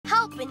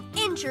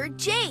adventure,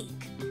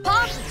 Jake.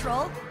 Paw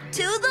Patrol,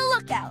 to the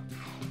lookout.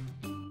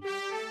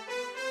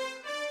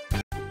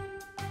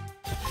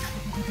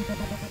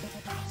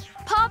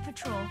 Paw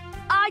Patrol,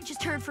 I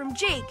just heard from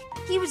Jake.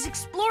 He was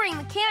exploring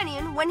the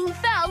canyon when he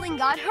fell and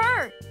got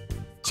hurt.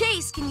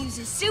 Chase can use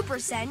his super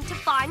scent to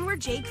find where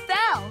Jake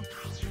fell.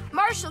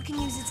 Marshall can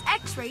use its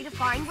X-ray to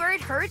find where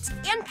it hurts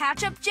and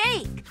patch up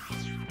Jake.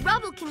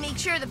 Rubble can make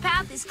sure the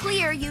path is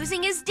clear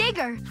using his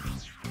digger.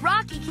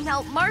 Rocky can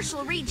help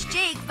Marshall reach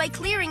Jake by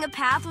clearing a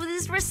path with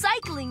his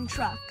recycling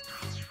truck.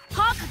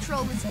 Paw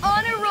Patrol is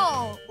on a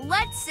roll.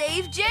 Let's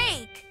save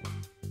Jake!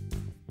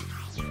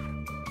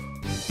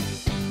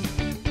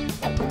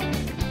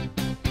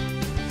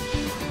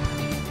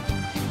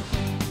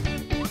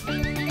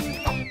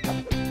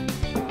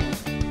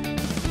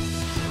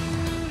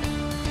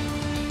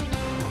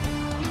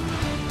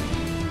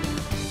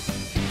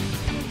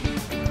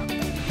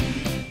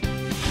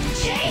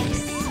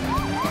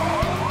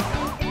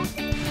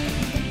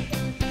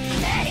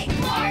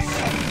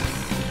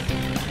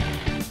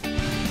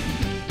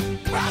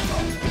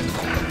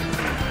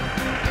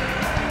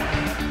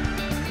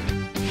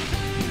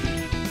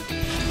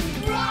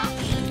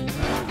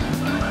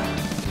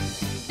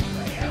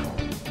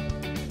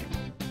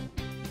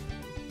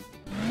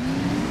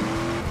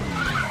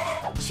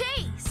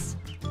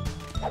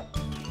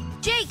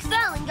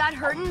 Got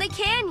hurt in the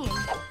canyon.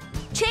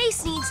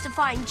 Chase needs to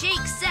find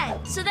Jake's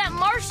scent so that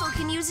Marshall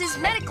can use his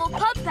medical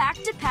pup pack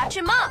to patch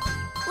him up.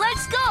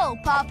 Let's go,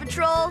 Paw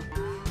Patrol!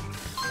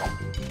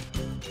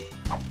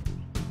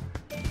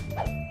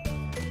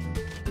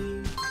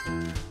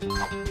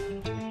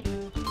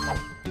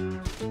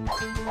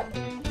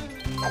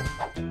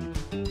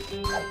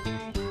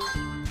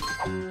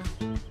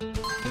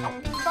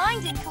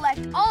 Find and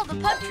collect all the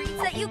pup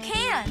treats that you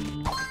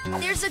can.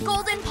 There's a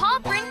golden paw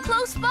print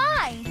close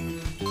by.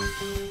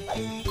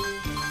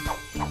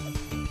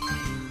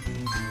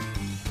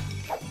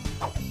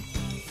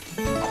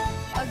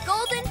 A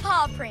golden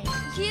paw print.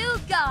 You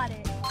got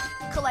it.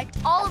 Collect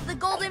all of the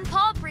golden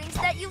paw prints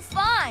that you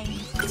find.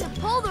 To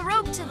pull the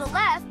rope to the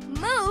left,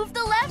 move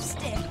the left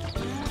stick.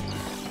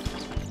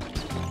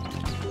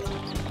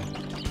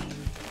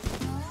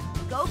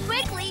 Go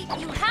quickly.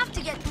 You have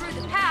to get through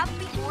the path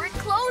before it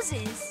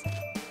closes.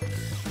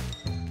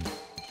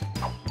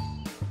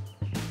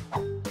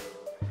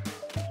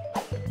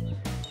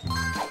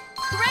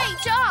 Great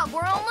job!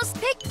 We're almost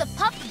picked the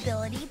pup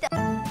ability that...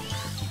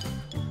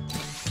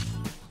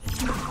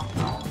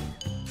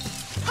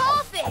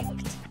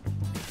 Perfect!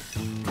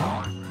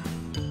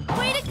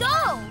 Way to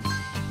go!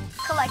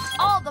 Collect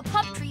all the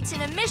pup treats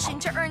in a mission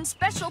to earn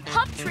special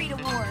pup treat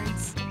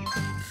awards.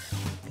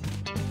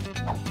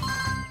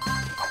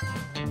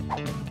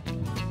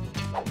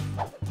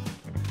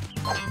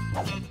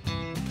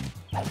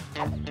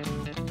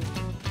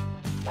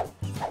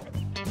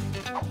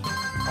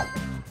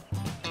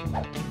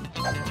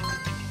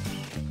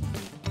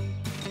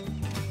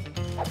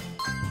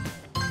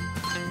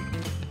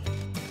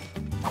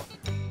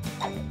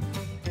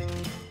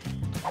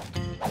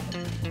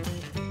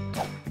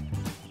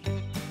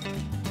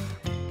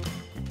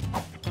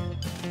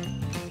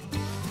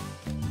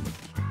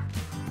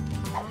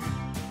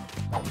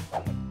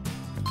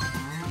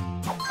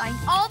 Find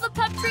all the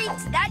pup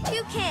treats that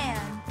you can.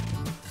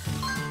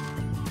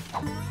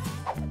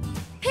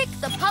 Pick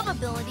the pup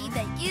ability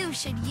that you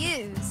should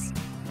use.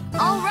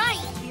 All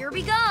right, here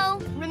we go.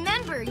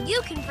 Remember,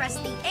 you can press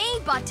the A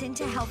button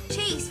to help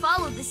Chase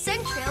follow the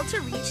scent trail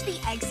to reach the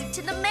exit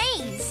to the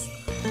maze.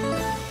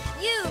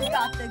 You've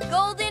got the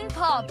golden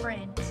paw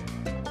print.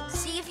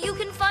 See if you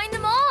can find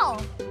them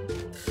all.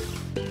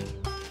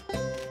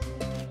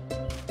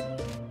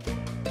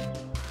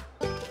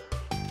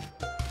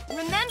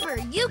 Remember,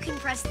 you can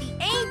press the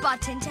A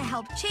button to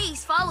help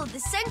Chase follow the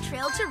scent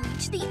trail to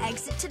reach the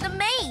exit to the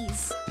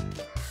maze.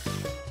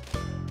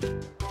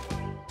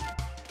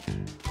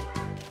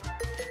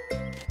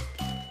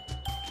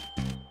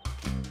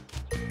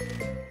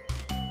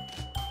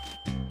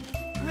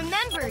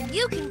 Remember,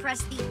 you can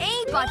press the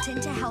A button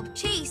to help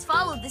Chase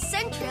follow the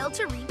scent trail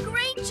to reach.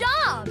 Great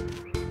job!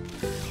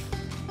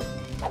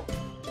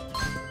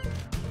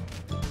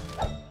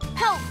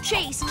 Help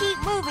Chase keep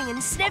moving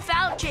and sniff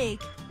out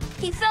Jake.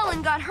 He fell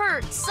and got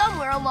hurt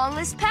somewhere along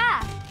this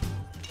path.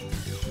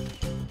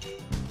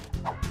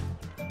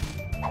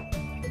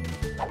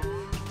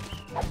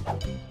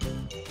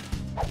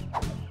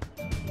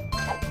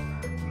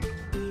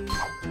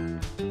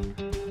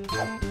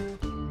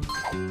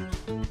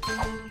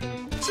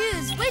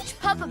 Choose which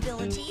pup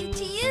ability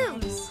to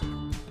use.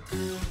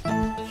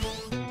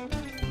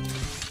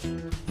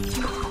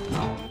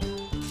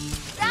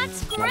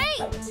 That's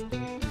great!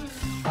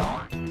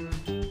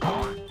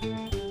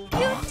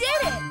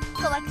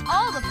 Collect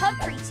all the pup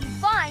treats you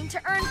find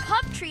to earn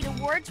pup treat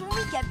awards when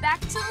we get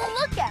back to the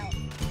lookout.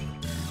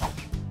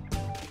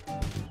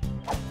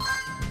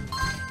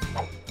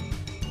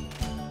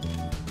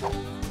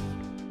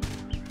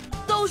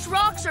 Those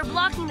rocks are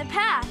blocking the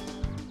path.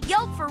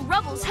 Yelp for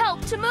Rubble's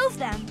help to move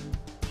them.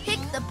 Pick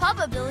the pup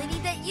ability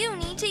that you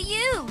need to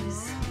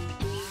use.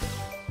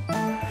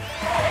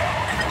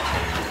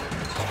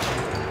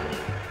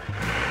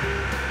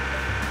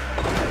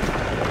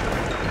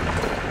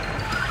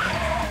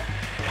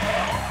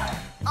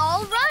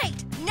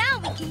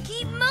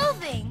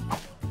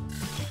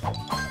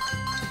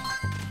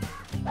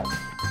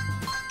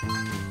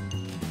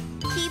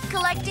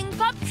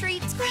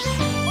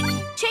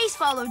 Chase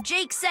followed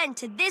Jake's scent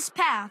to this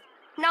path.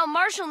 Now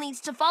Marshall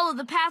needs to follow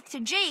the path to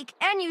Jake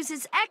and use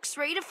his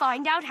X-ray to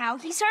find out how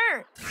he's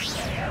hurt.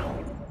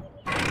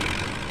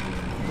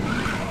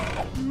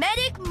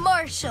 Medic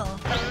Marshall.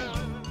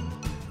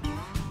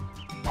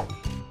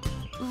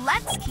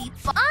 Let's keep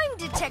I'm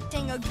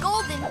detecting a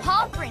golden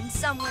paw print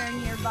somewhere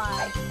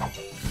nearby.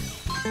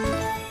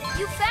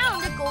 You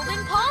found a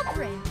golden paw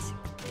print.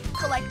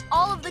 Collect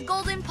all of the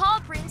golden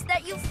paw prints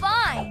that you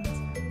find.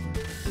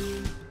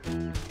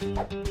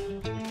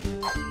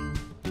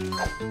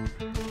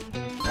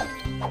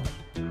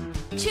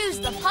 Choose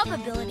the pup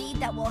ability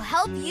that will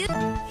help you.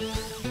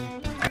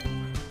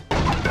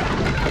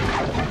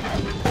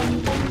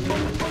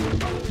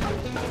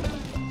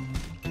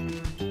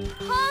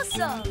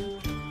 Awesome!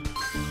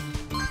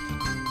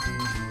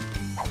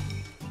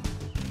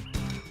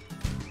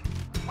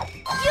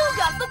 You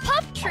got the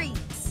pup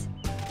treats!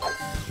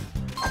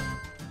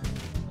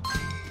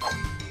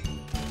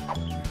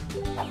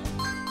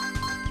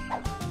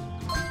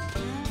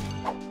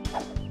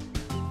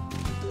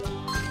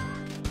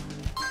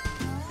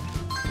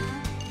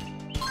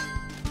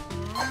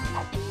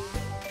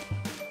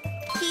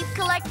 Keep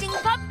collecting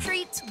pup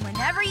treats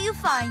whenever you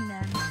find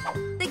them.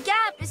 The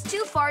gap is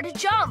too far to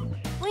jump.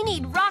 We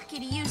need Rocky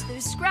to use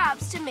those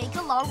scraps to make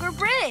a longer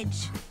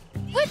bridge.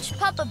 Which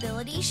pup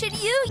ability should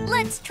you?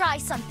 Let's try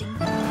something.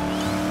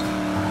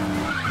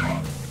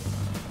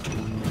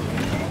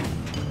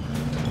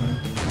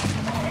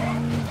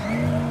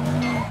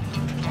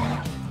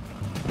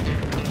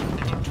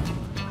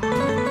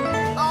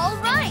 All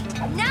right,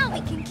 now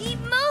we can keep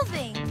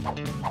moving.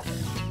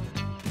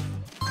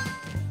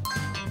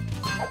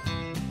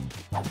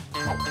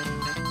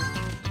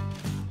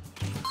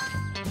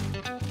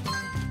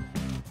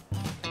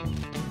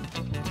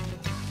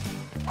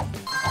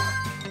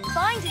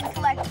 Find and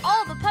collect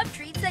all the pup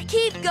treats that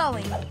keep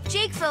going.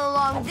 Jake fell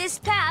along this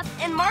path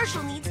and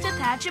Marshall needs to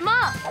patch him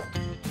up.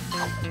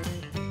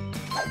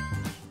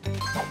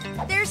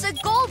 There's a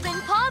golden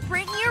paw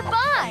print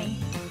nearby.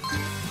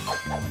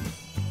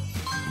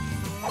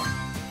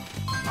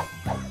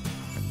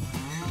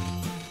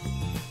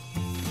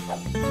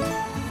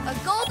 A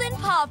golden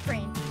paw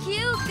print.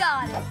 You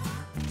got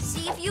it.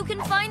 See if you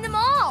can find them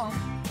all.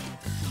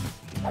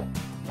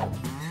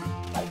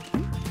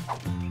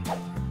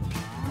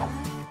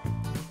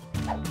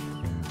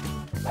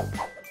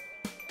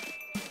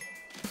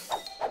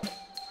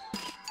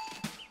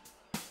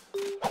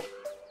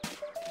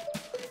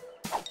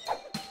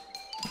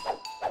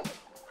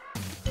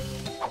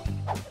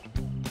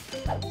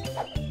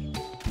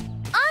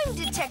 I'm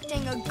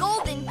detecting a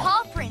golden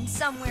paw print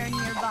somewhere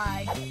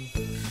nearby.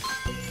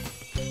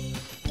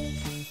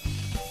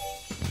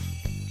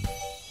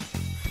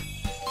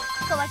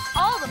 Collect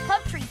all the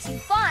pup treats you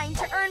find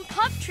to earn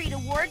pup treat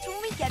awards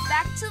when we get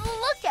back to the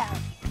lookout.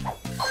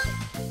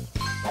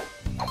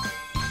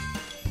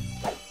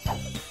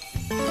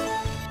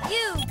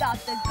 You got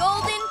the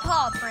golden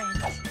paw print.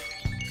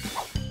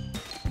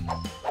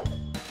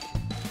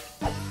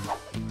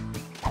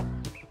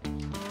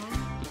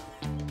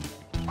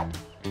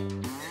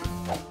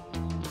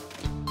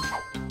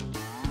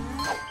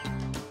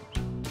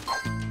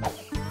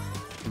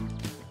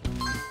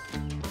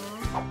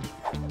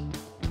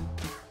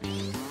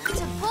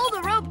 To pull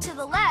the rope to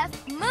the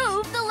left,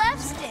 move the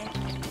left stick.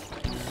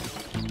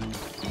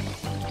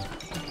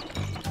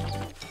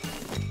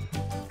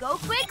 Go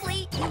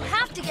quickly. You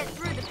have to get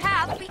through the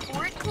path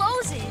before it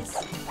closes.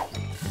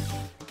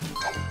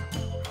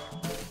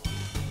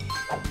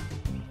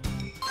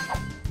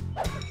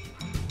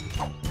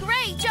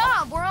 Great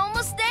job! We're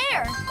almost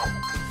there.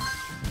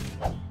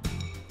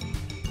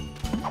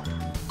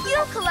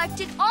 You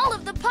collected all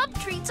of the pup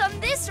treats on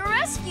this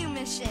rescue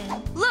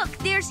mission. Look,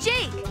 there's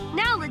Jake.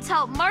 Now let's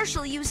help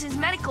Marshall use his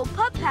medical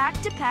pup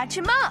pack to patch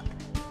him up.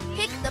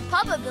 Pick the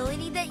pup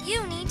ability that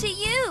you need to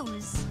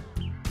use.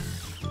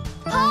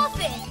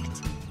 Perfect!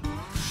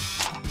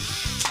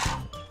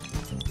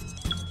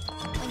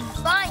 When you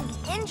find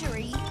the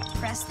injury,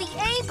 press the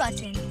A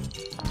button.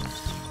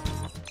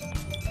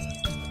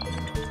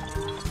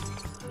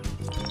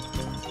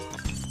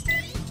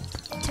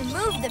 To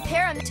move the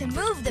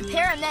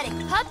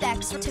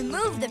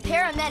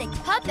paramedic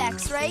pup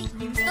X-ray,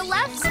 use the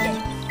left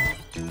stick.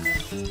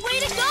 Way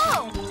to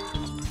go!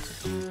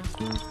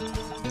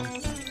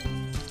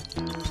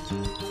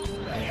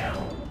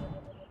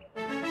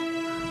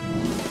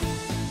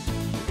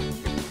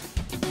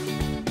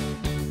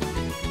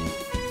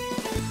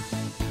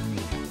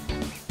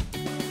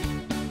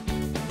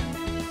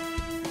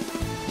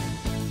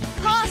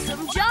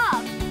 Awesome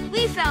job!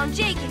 We found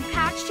Jake and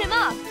patched him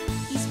up.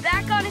 He's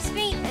back on his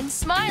feet and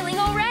smiling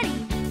already.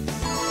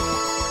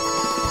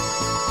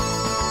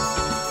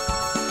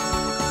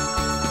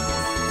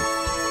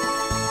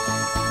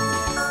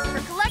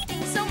 For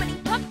collecting so many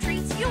pup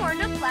treats, you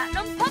earned a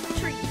platinum pup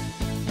treat.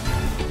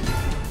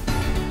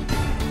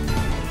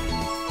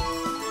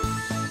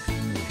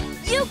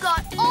 You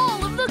got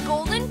all of the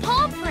golden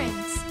paw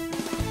prints.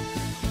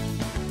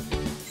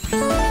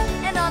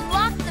 And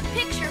unlock the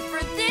picture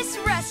for this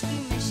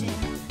rescue mission.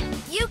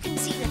 You can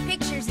see the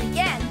pictures in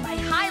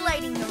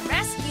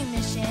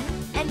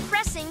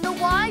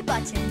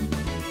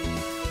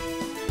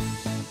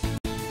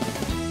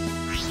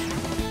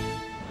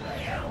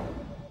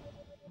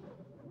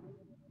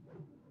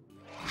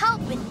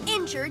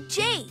adventure,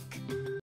 Jake.